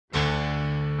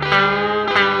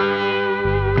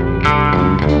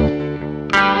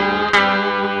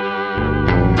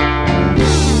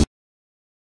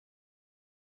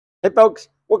Hey folks,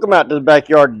 welcome out to the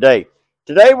backyard today.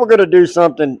 Today we're going to do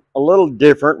something a little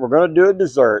different. We're going to do a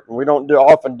dessert, and we don't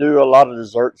often do a lot of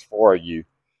desserts for you.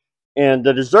 And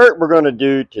the dessert we're going to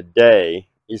do today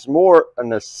is more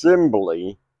an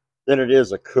assembly than it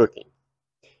is a cooking.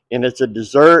 And it's a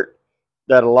dessert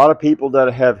that a lot of people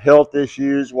that have health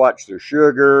issues, watch their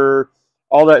sugar,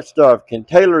 all that stuff, can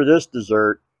tailor this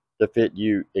dessert to fit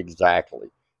you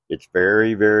exactly. It's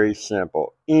very, very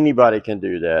simple. Anybody can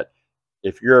do that.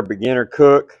 If you're a beginner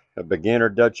cook, a beginner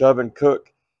Dutch oven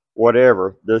cook,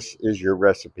 whatever, this is your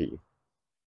recipe.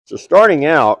 So starting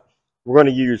out, we're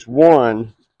going to use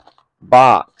one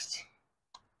box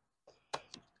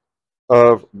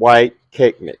of white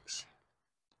cake mix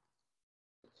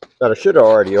that I should have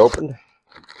already opened.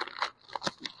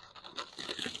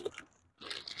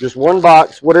 Just one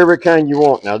box, whatever kind you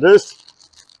want. Now this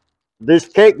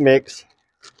cake mix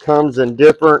comes in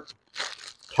different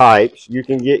types. You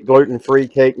can get gluten-free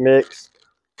cake mix.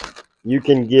 You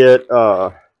can get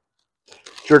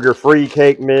sugar-free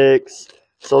cake mix.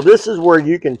 So this is where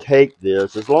you can take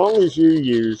this as long as you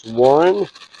use one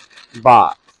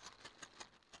box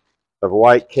of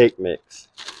white cake mix.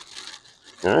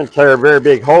 Now, I'm going to tear a very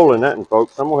big hole in that one,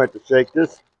 folks. I'm going to have to shake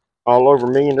this all over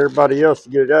me and everybody else to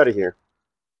get it out of here.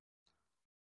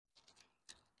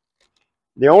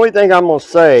 The only thing I'm going to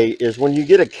say is when you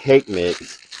get a cake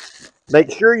mix, make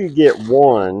sure you get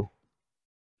one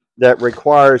that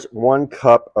requires 1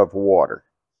 cup of water,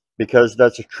 because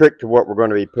that's a trick to what we're going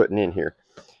to be putting in here.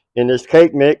 In this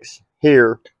cake mix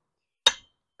here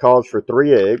calls for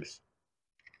 3 eggs.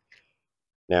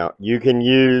 Now you can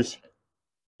use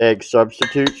egg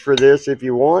substitutes for this if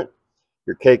you want.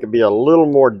 Your cake will be a little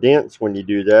more dense when you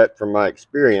do that from my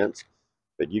experience,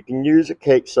 but you can use a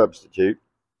cake substitute.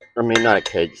 I mean, not a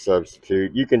cake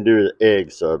substitute. You can do the egg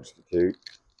substitute.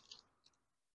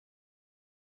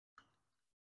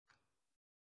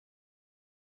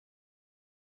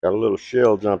 Got a little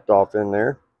shell jumped off in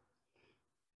there.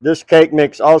 This cake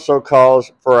mix also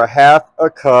calls for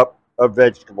 1/2 cup of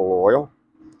vegetable oil.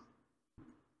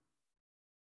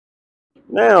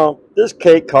 Now, this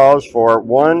cake calls for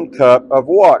 1 cup of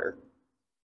water.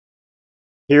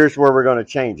 Here's where we're going to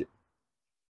change it.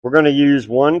 We're going to use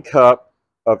 1 cup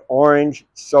of orange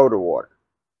soda water,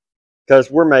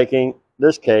 because we're making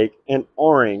this cake an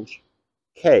orange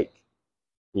cake.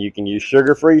 You can use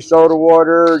sugar-free soda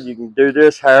water. You can do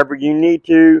this however you need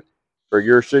to for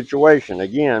your situation.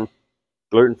 Again,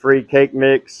 gluten-free cake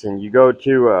mix, and you go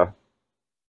to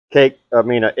an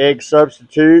egg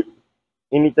substitute,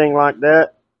 anything like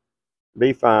that,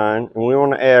 be fine. And we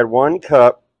want to add 1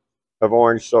 cup of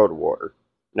orange soda water.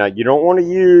 Now, you don't want to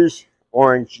use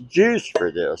orange juice for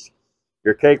this.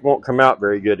 Your cake won't come out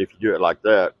very good if you do it like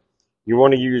that. You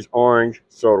want to use orange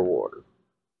soda water.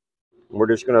 We're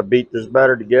just going to beat this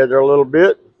batter together a little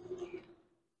bit.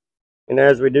 And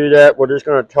as we do that, we're just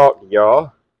going to talk to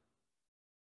y'all.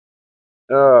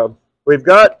 We've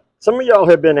got, some of y'all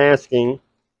have been asking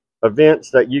events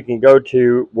that you can go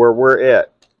to where we're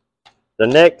at. The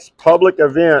next public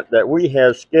event that we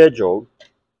have scheduled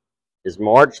is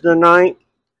March the 9th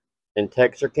in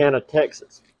Texarkana,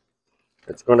 Texas.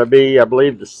 It's going to be, I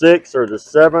believe, the 6th or the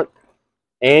 7th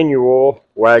annual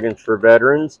Wagons for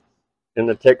Veterans in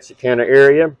the Texarkana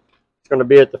area. It's going to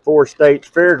be at the Four States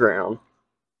Fairground.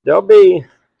 There'll be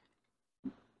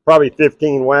probably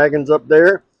 15 wagons up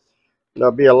there.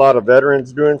 There'll be a lot of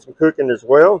veterans doing some cooking as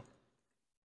well.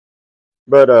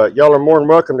 But y'all are more than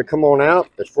welcome to come on out.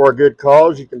 It's for a good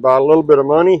cause. You can buy a little bit of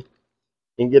money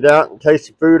and get out and taste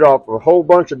the food off of a whole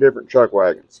bunch of different chuck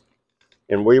wagons.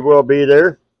 And we will be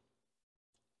there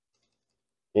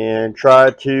and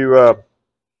try to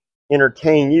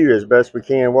entertain you as best we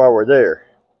can while we're there.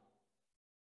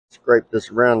 Scrape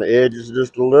this around the edges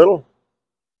just a little.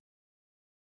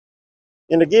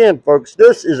 And again, folks,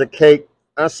 this is a cake.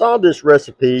 I saw this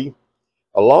recipe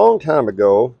a long time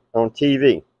ago on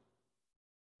TV.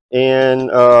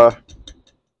 And at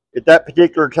that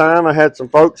particular time, I had some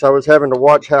folks I was having to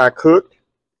watch how I cooked.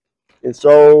 And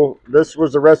so this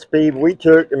was the recipe we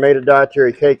took and made a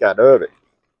dietary cake out of it.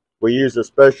 We used a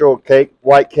special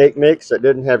white cake mix that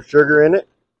didn't have sugar in it.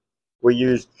 We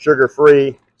used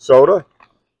sugar-free soda.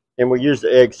 And we used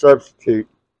the egg substitute.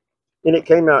 And it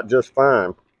came out just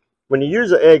fine. When you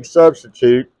use an egg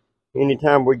substitute,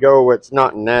 anytime we go it's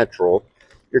not natural,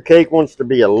 your cake wants to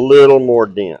be a little more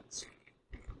dense.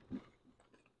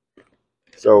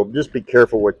 So just be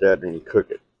careful with that when you cook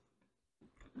it.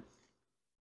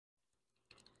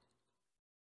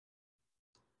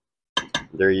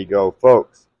 There you go,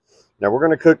 folks. Now we're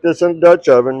going to cook this in a Dutch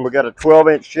oven. We got a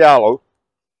 12-inch shallow.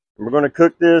 And we're going to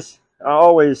cook this. I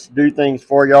always do things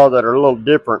for y'all that are a little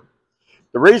different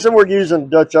The reason we're using a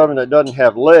Dutch oven that doesn't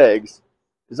have legs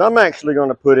is I'm actually going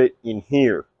to put it in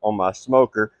here on my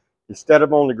smoker instead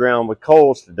of on the ground with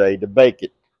coals today to bake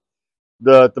it.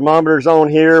 The thermometers on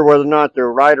here, whether or not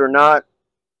they're right or not,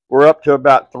 we're up to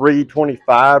about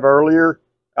 325 earlier.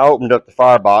 I opened up the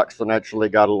firebox and actually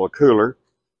got a little cooler.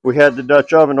 We had the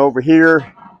Dutch oven over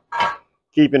here,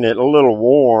 keeping it a little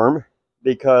warm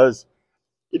because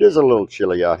it is a little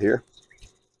chilly out here.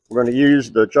 We're going to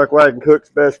use the Chuck Wagon Cook's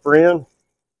Best Friend,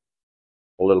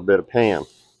 a little bit of Pam.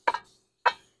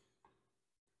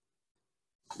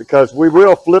 Because we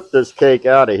will flip this cake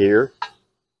out of here.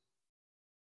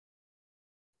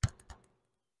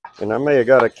 And I may have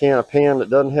got a can of Pam that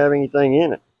doesn't have anything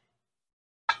in it.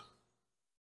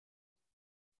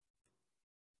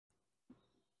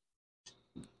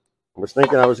 I was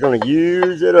thinking I was going to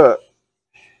use it up.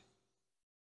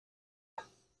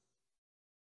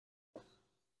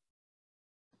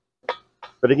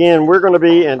 But again, we're going to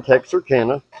be in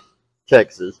Texarkana,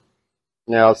 Texas.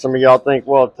 Now, some of y'all think,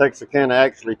 well, Texarkana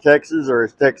actually Texas, or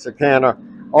is Texarkana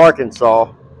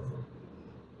Arkansas?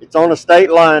 It's on a state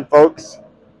line, folks.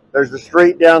 There's a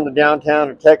street down the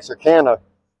downtown of Texarkana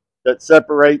that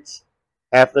separates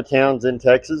half the town's in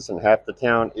Texas and half the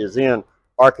town is in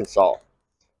Arkansas.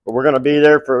 But we're going to be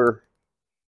there for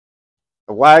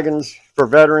the Wagons for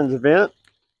Veterans event.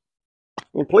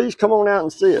 And please come on out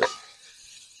and see us.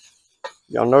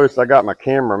 Y'all notice I got my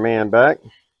cameraman back,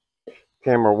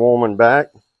 camera woman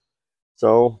back.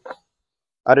 So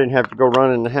I didn't have to go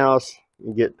run in the house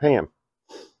and get Pam.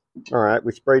 All right,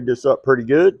 we sprayed this up pretty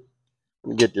good. Let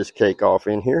me get this cake off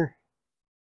in here.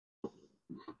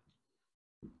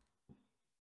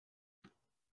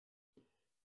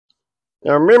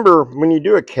 Now remember, when you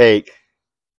do a cake,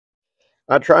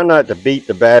 I try not to beat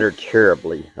the batter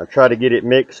terribly. I try to get it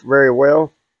mixed very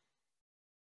well,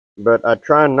 but I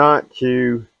try not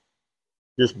to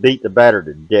just beat the batter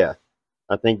to death.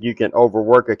 I think you can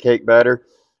overwork a cake batter.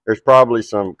 There's probably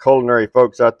some culinary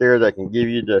folks out there that can give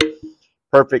you the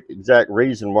perfect exact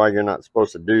reason why you're not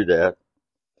supposed to do that.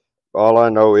 All I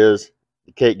know is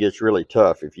the cake gets really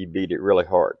tough if you beat it really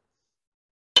hard.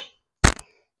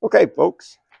 Okay,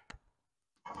 folks.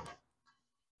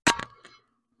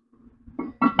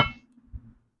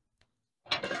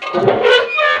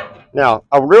 Now,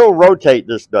 I will rotate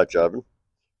this Dutch oven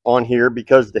on here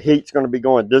because the heat's going to be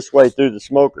going this way through the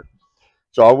smoker.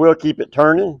 So I will keep it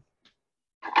turning.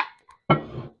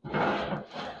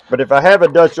 But if I have a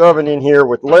Dutch oven in here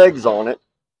with legs on it,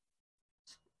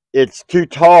 it's too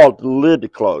tall for the lid to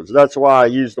close. That's why I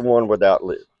use the one without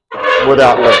lid,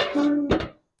 without legs.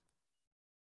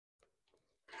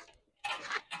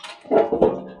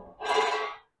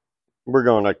 We're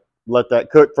going to let that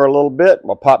cook for a little bit.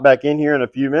 We'll pop back in here in a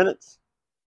few minutes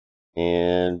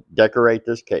and decorate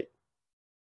this cake.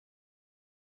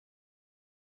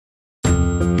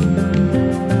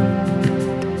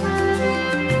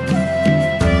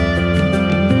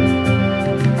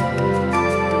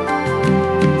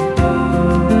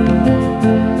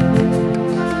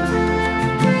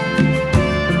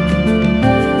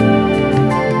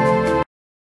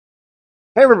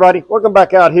 Hey everybody, welcome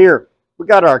back out here. We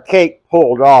got our cake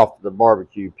pulled off the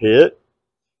barbecue pit.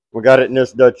 We got it in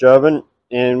this Dutch oven,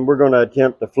 and we're going to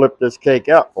attempt to flip this cake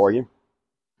out for you.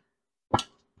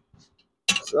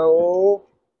 So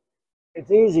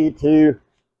it's easy to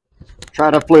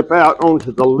try to flip out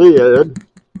onto the lid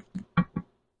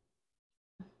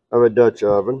of a Dutch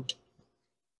oven.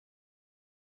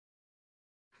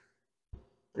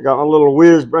 I got my little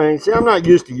whiz bang. See, I'm not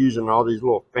used to using all these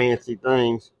little fancy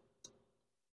things.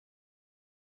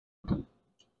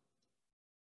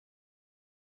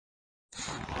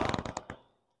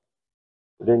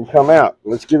 It didn't come out.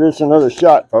 Let's give this another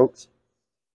shot, folks.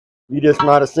 You just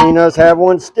might have seen us have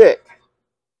one stick.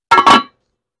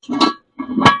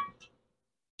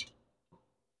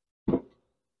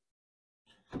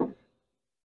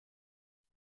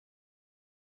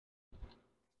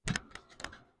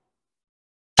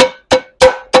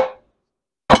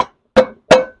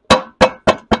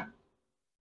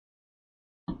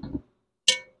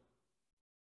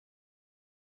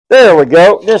 There we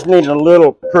go. Just need a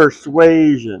little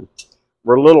persuasion.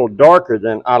 We're a little darker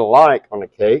than I like on a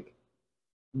cake,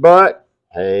 but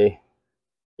hey,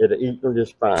 it'll eat them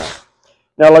just fine.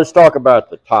 Now let's talk about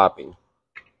the topping.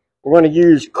 We're going to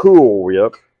use Cool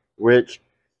Whip, which,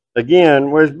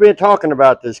 again, we've been talking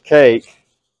about this cake.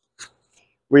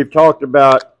 We've talked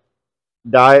about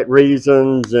diet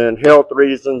reasons and health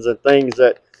reasons and things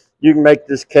that you can make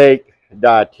this cake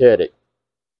dietetic.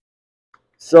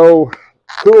 So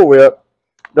Cool Whip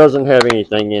doesn't have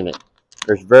anything in it.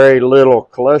 There's very little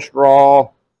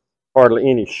cholesterol, hardly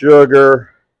any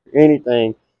sugar,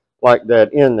 anything like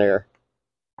that in there.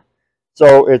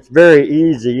 So it's very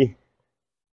easy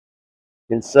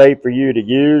and safe for you to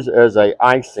use as a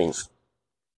icing.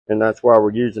 And that's why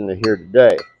we're using it here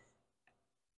today.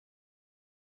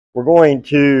 We're going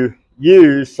to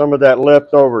use some of that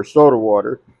leftover soda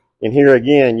water. And here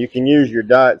again, you can use your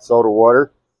diet soda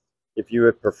water if you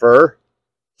would prefer.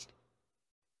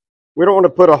 We don't want to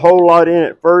put a whole lot in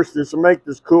at first. This will make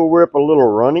this Cool Whip a little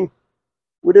runny.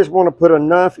 We just want to put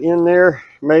enough in there,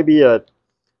 maybe a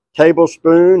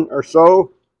tablespoon or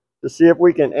so, to see if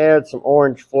we can add some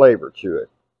orange flavor to it.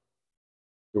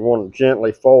 We want to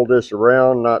gently fold this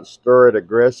around, not stir it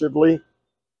aggressively.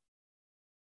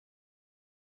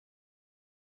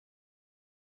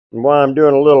 And while I'm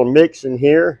doing a little mixing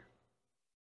here,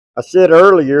 I said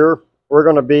earlier we're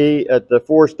going to be at the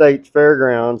Four States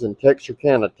Fairgrounds in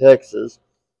Texarkana, Texas.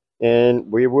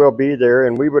 And we will be there,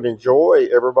 and we would enjoy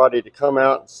everybody to come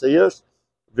out and see us,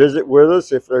 visit with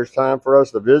us if there's time for us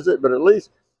to visit, but at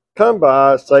least come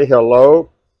by, say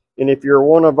hello. And if you're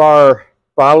one of our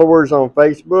followers on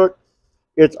Facebook,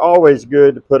 it's always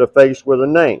good to put a face with a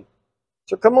name.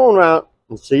 So come on out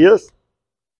and see us.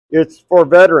 It's for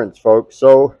veterans, folks.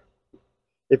 So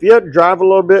if you have to drive a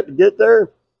little bit to get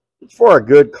there, it's for a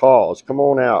good cause. Come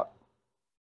on out.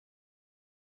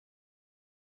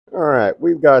 All right,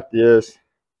 we've got this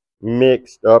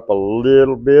mixed up a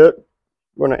little bit.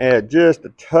 I'm going to add just a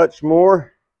touch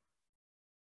more.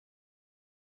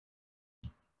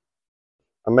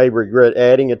 I may regret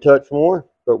adding a touch more,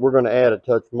 but we're going to add a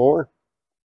touch more.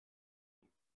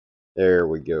 There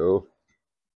we go.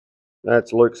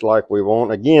 That looks like we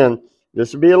want. Again,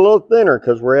 this will be a little thinner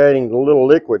because we're adding a little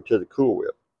liquid to the Cool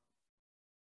Whip.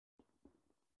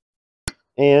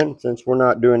 And since we're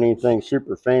not doing anything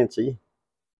super fancy,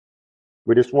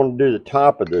 we just want to do the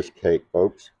top of this cake,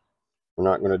 folks. We're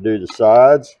not going to do the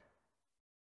sides.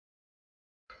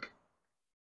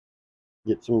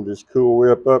 Get some of this Cool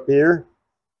Whip up here.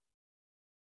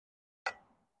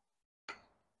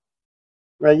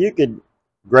 Now you could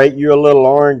grate you a little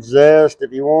orange zest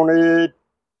if you wanted,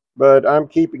 but I'm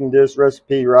keeping this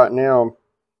recipe right now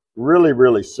really,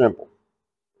 really simple.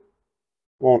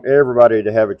 I want everybody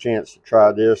to have a chance to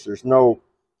try this. There's no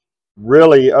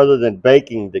really, other than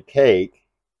baking the cake,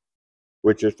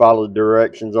 which is follow the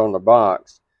directions on the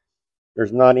box,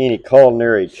 there's not any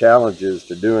culinary challenges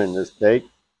to doing this cake.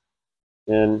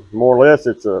 And more or less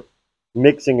it's a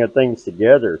mixing of things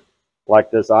together,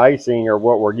 like this icing, or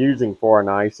what we're using for an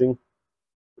icing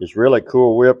is really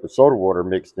Cool Whip with soda water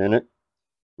mixed in it.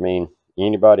 I mean,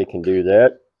 anybody can do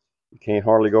that. You can't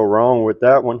hardly go wrong with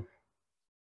that one.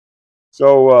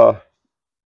 So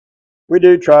we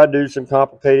do try to do some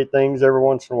complicated things every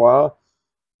once in a while,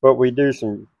 but we do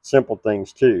some simple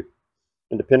things too.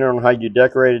 And depending on how you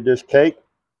decorated this cake,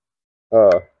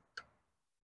 it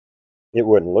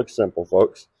wouldn't look simple,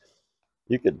 folks.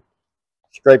 You could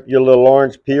scrape your little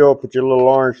orange peel, put your little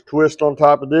orange twist on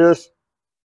top of this,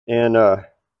 and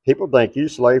people think you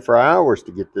slave for hours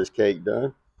to get this cake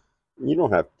done. You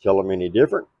don't have to tell them any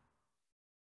different.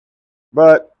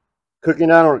 But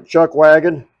cooking out on a chuck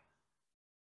wagon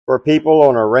for people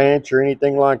on a ranch or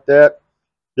anything like that,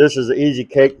 this is an easy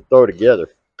cake to throw together.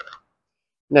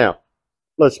 Now,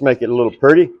 let's make it a little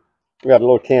pretty. We got a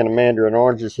little can of mandarin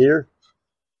oranges here.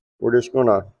 We're just going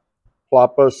to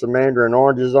plop us some mandarin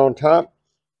oranges on top.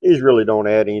 These really don't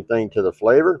add anything to the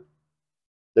flavor.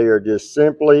 They are just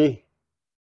simply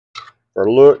for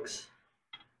looks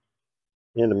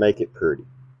and to make it pretty.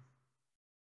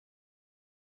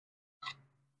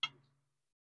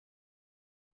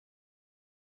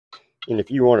 And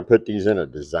if you want to put these in a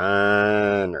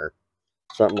design or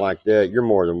something like that, you're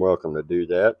more than welcome to do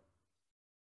that.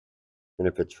 And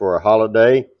if it's for a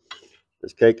holiday,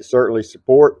 this cake will certainly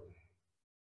support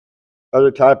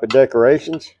other type of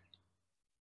decorations.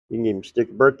 You can even stick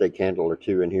a birthday candle or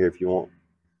two in here if you want.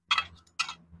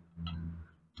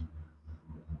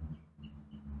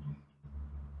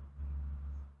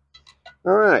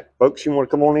 All right, folks, you want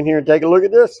to come on in here and take a look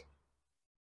at this?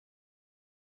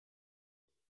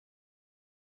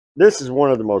 This is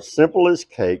one of the most simplest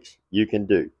cakes you can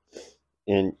do.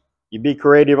 And you be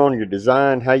creative on your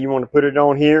design, how you want to put it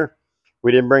on here.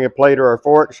 We didn't bring a plate or a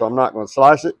fork, so I'm not going to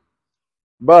slice it.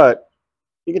 But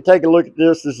you can take a look at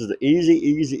this. This is an easy,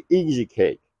 easy, easy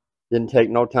cake. Didn't take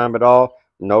no time at all.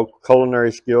 No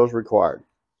culinary skills required.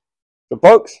 So,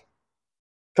 folks,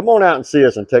 come on out and see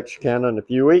us in Texarkana in a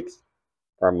few weeks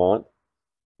or a month.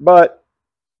 But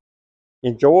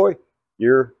enjoy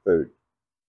your food.